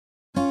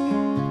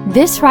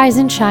This Rise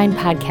and Shine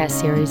podcast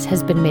series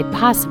has been made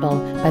possible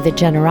by the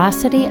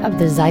generosity of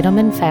the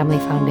Zeidelman Family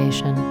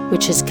Foundation,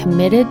 which is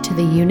committed to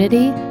the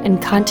unity and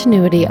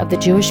continuity of the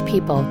Jewish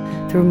people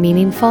through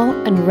meaningful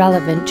and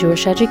relevant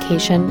Jewish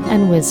education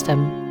and wisdom.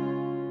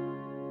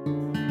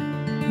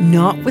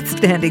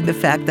 Notwithstanding the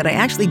fact that I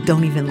actually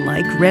don't even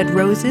like red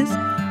roses,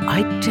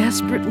 I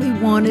desperately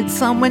wanted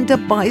someone to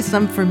buy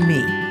some for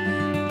me.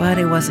 But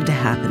it wasn't to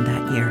happen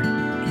that year.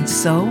 And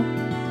so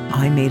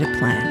I made a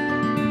plan.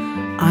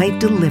 I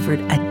delivered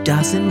a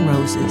dozen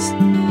roses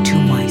to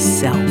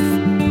myself.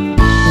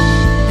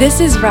 This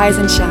is Rise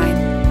and Shine,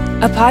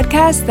 a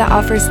podcast that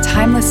offers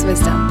timeless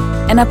wisdom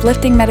and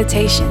uplifting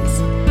meditations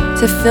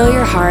to fill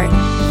your heart,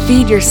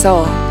 feed your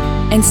soul,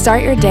 and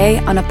start your day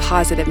on a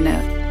positive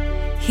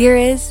note. Here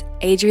is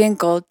Adrienne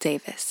Gold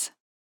Davis.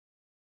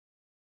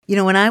 You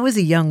know, when I was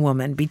a young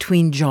woman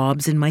between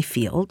jobs in my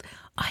field,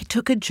 I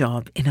took a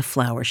job in a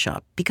flower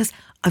shop because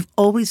I've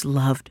always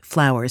loved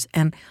flowers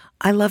and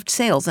I loved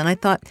sales, and I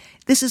thought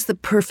this is the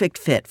perfect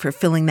fit for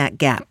filling that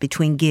gap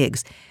between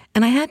gigs.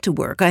 And I had to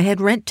work, I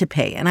had rent to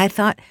pay, and I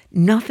thought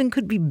nothing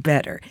could be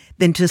better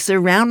than to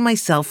surround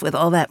myself with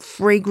all that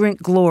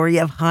fragrant glory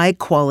of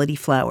high-quality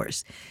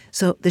flowers.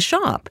 So the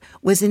shop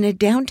was in a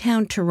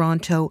downtown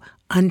Toronto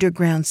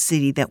underground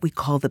city that we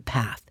call The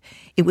Path.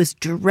 It was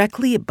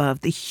directly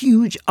above the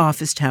huge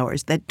office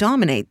towers that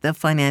dominate the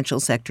financial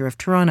sector of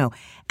Toronto,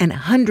 and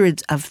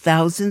hundreds of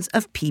thousands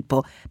of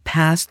people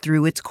pass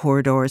through its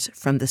corridors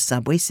from the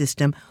subway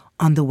system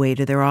on the way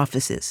to their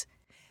offices.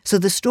 So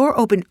the store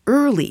opened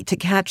early to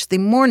catch the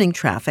morning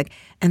traffic,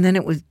 and then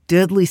it was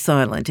deadly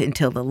silent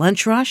until the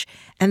lunch rush,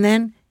 and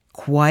then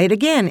quiet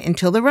again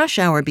until the rush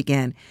hour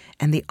began,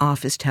 and the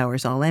office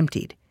towers all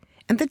emptied.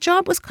 And the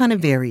job was kind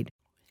of varied.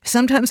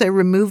 Sometimes I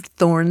removed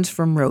thorns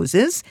from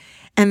roses,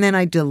 and then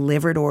I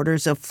delivered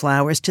orders of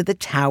flowers to the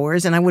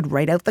towers, and I would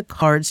write out the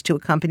cards to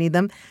accompany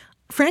them.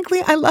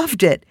 Frankly, I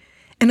loved it.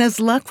 And as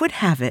luck would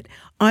have it,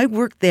 I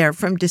worked there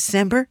from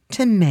December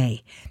to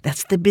May.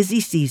 That's the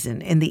busy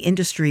season in the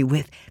industry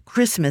with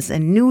Christmas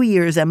and New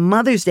Year's and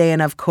Mother's Day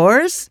and, of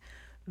course,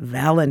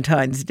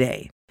 Valentine's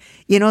Day.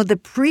 You know, the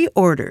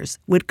pre-orders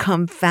would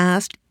come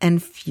fast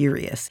and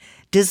furious.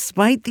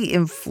 Despite the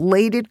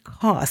inflated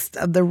cost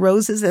of the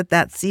roses at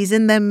that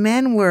season, the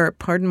men were,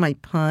 pardon my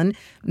pun,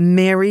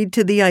 married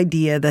to the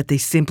idea that they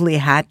simply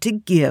had to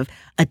give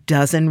a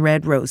dozen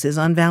red roses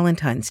on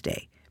Valentine's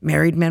Day.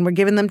 Married men were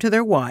giving them to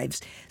their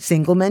wives,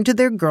 single men to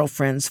their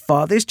girlfriends,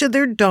 fathers to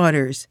their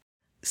daughters.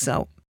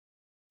 So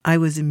I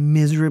was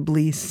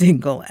miserably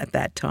single at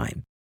that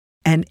time.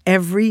 And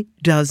every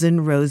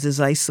dozen roses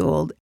I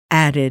sold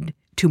added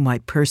to my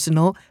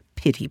personal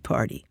pity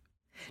party.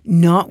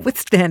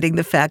 Notwithstanding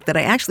the fact that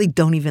I actually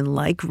don't even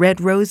like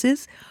red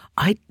roses,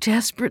 I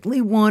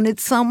desperately wanted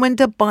someone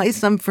to buy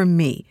some for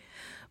me.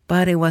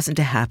 But it wasn't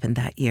to happen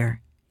that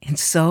year. And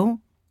so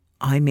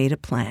I made a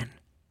plan.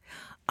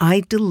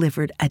 I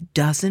delivered a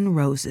dozen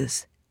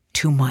roses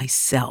to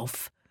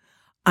myself.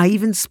 I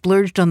even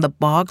splurged on the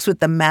box with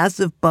the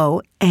massive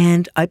bow,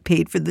 and I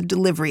paid for the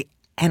delivery.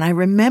 And I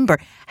remember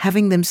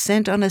having them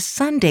sent on a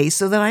Sunday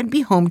so that I'd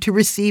be home to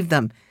receive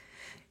them.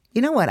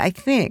 You know what? I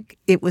think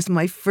it was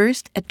my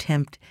first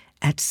attempt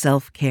at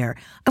self-care.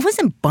 I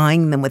wasn't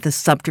buying them with a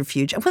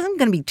subterfuge. I wasn't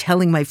going to be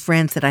telling my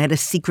friends that I had a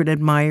secret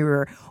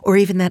admirer or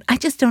even that I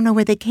just don't know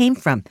where they came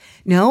from.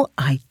 No,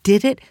 I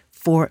did it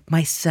for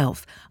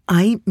myself.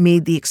 I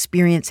made the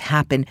experience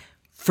happen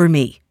for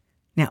me.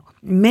 Now,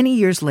 many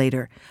years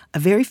later, a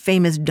very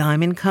famous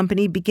diamond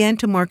company began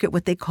to market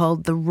what they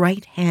called the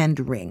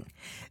right-hand ring.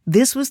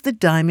 This was the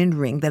diamond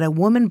ring that a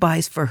woman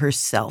buys for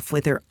herself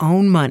with her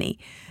own money.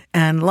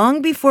 And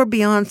long before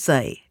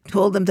Beyoncé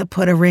told them to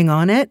put a ring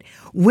on it,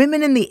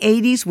 women in the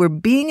 80s were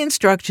being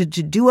instructed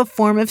to do a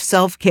form of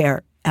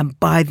self-care and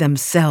buy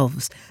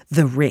themselves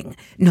the ring,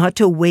 not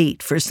to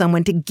wait for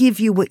someone to give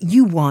you what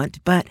you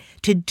want, but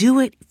to do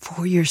it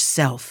for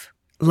yourself.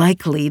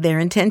 Likely, their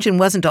intention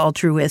wasn't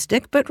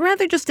altruistic, but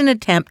rather just an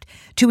attempt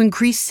to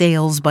increase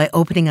sales by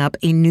opening up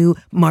a new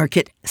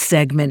market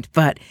segment.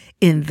 But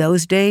in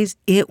those days,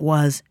 it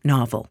was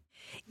novel.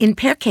 In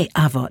Pirkei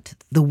Avot,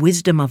 the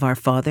wisdom of our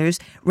fathers,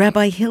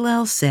 Rabbi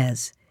Hillel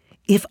says,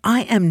 "If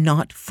I am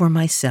not for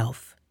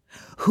myself,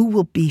 who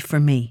will be for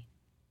me?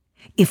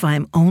 If I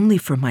am only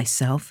for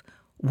myself,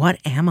 what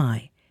am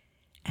I?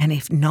 And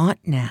if not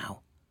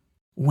now,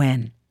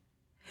 when?"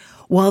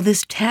 While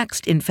this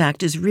text, in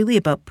fact, is really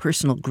about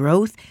personal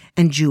growth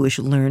and Jewish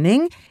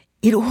learning,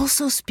 it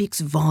also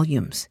speaks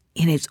volumes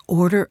in its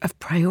order of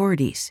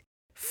priorities.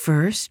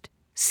 First,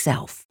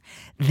 self,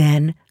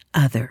 then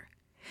other.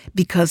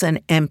 Because an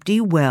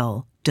empty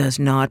well does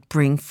not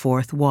bring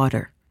forth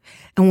water.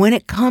 And when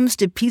it comes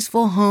to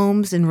peaceful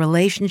homes and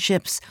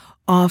relationships,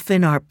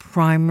 often our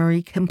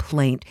primary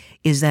complaint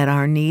is that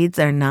our needs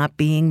are not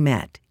being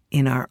met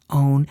in our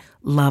own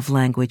love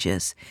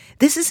languages.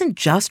 This isn't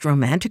just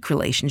romantic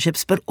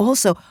relationships, but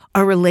also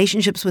our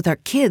relationships with our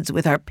kids,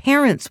 with our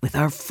parents, with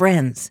our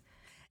friends.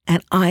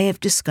 And I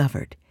have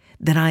discovered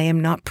that I am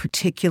not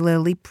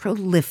particularly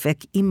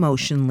prolific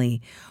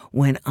emotionally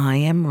when I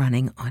am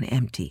running on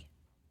empty.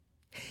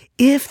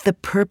 If the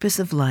purpose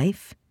of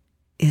life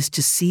is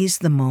to seize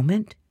the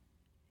moment,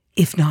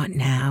 if not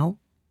now,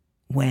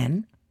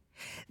 when?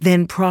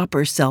 Then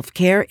proper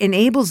self-care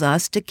enables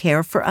us to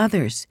care for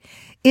others.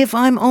 If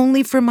I'm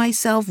only for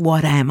myself,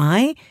 what am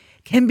I?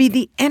 Can be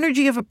the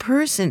energy of a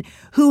person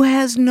who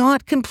has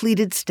not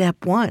completed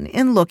step 1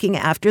 in looking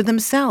after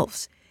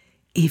themselves.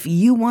 If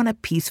you want a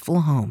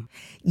peaceful home,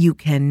 you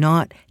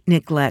cannot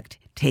neglect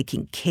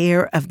taking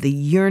care of the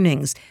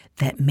yearnings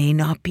that may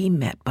not be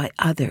met by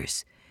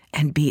others,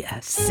 and be a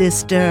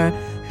sister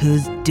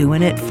who's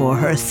doing it for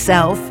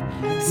herself,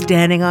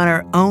 standing on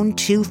her own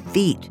 2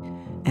 feet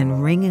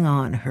and ringing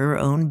on her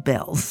own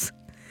bells.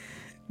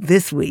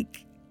 This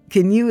week,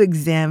 can you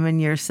examine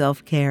your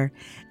self-care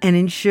and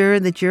ensure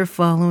that you're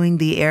following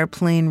the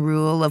airplane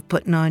rule of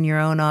putting on your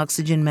own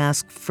oxygen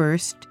mask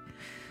first?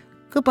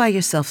 Go buy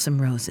yourself some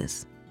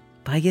roses.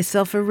 Buy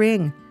yourself a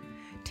ring.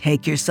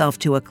 Take yourself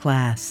to a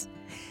class.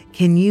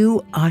 Can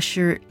you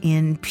usher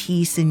in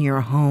peace in your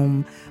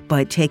home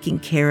by taking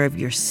care of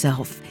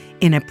yourself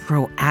in a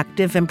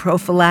proactive and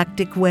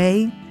prophylactic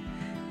way?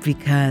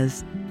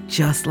 Because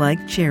just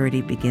like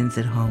charity begins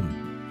at home,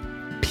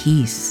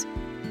 peace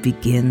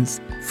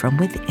begins from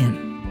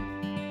within.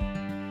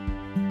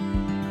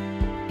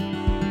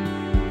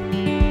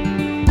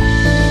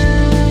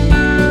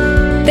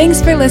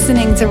 Thanks for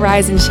listening to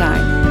Rise and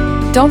Shine.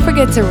 Don't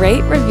forget to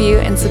rate, review,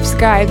 and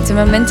subscribe to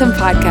Momentum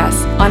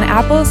Podcasts on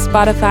Apple,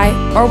 Spotify,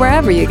 or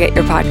wherever you get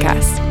your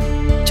podcasts.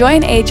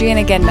 Join Adrienne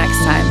again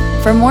next time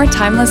for more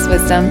timeless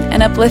wisdom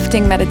and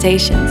uplifting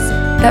meditations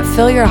that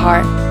fill your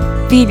heart,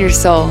 feed your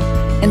soul,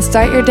 and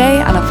start your day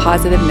on a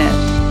positive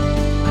note.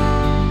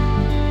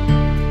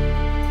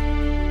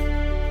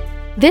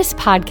 This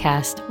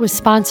podcast was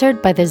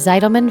sponsored by the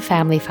Zeitelman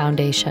Family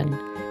Foundation.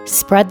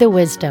 Spread the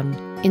wisdom.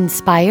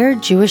 Inspire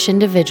Jewish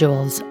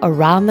individuals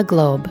around the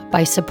globe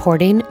by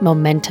supporting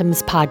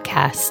Momentum's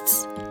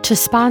podcasts. To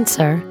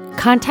sponsor,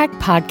 contact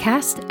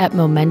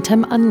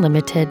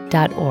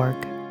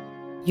podcast@momentumunlimited.org.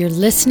 You're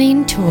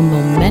listening to a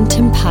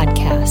Momentum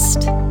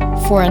podcast.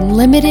 For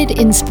unlimited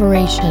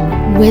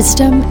inspiration,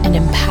 wisdom, and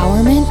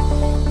empowerment,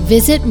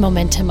 visit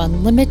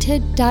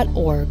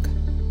momentumunlimited.org.